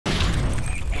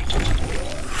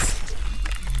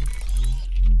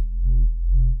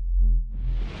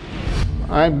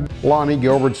I'm Lonnie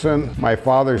Gilbertson. My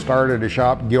father started a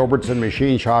shop, Gilbertson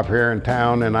Machine Shop, here in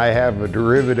town, and I have a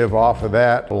derivative off of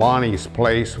that, Lonnie's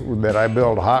place, that I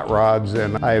build hot rods,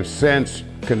 and I have since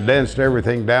condensed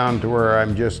everything down to where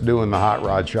I'm just doing the hot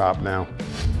rod shop now.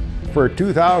 For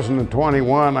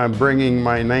 2021, I'm bringing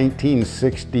my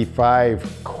 1965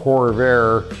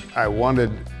 Corvair. I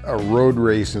wanted a road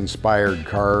race inspired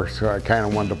car, so I kind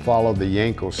of wanted to follow the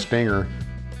Yenko Stinger.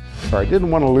 I didn't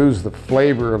want to lose the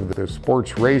flavor of the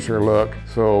sports racer look,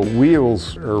 so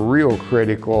wheels are real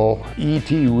critical. ET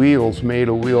Wheels made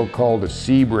a wheel called a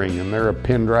Sebring, and they're a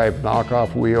pin drive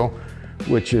knockoff wheel,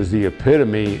 which is the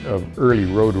epitome of early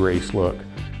road race look.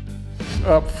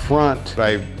 Up front,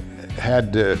 I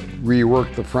had to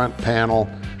rework the front panel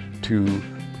to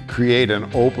create an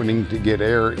opening to get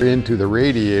air into the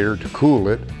radiator to cool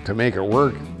it. To make it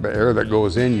work, the air that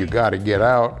goes in, you got to get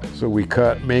out. So we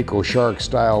cut mako shark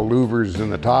style louvres in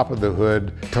the top of the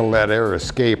hood to let air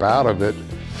escape out of it.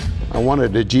 I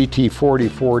wanted a GT40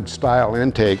 Ford style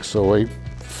intake, so I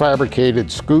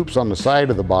fabricated scoops on the side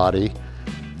of the body.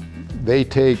 They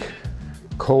take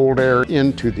cold air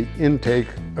into the intake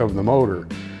of the motor,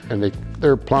 and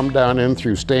they're plumbed down in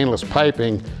through stainless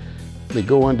piping. They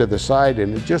go into the side,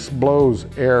 and it just blows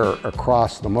air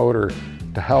across the motor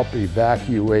to help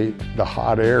evacuate the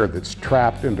hot air that's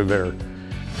trapped into there.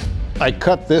 I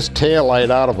cut this taillight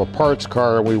out of a parts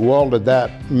car, and we welded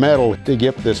that metal to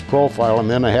get this profile, and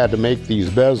then I had to make these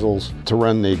bezels to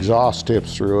run the exhaust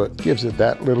tips through it. Gives it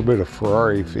that little bit of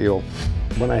Ferrari feel.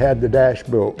 When I had the dash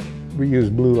built, we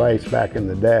used blue ice back in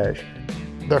the dash.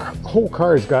 The whole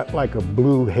car's got like a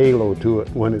blue halo to it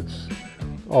when it's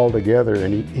all together,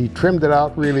 and he trimmed it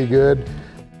out really good.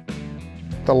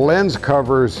 The lens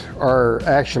covers are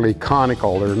actually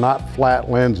conical, they're not flat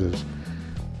lenses.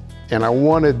 And I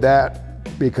wanted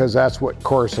that because that's what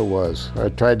Corsa was. I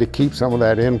tried to keep some of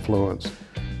that influence.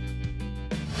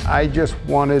 I just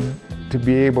wanted to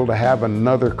be able to have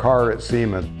another car at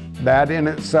SEMA. That in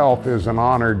itself is an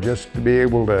honor, just to be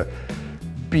able to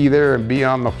be there and be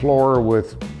on the floor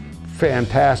with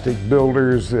fantastic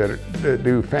builders that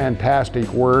do fantastic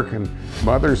work. And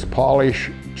Mother's Polish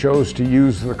chose to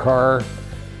use the car.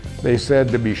 They said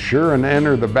to be sure and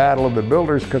enter the battle of the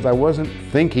builders, because I wasn't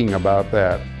thinking about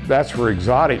that. That's for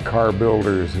exotic car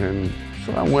builders, and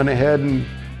so I went ahead and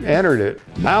entered it.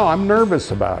 Now I'm nervous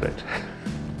about it.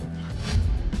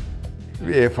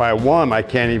 If I won, I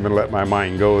can't even let my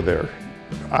mind go there.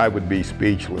 I would be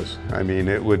speechless. I mean,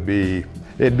 it'd be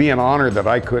an honor that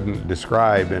I couldn't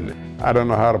describe, and I don't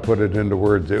know how to put it into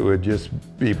words. It would just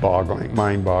be boggling,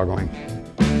 mind-boggling.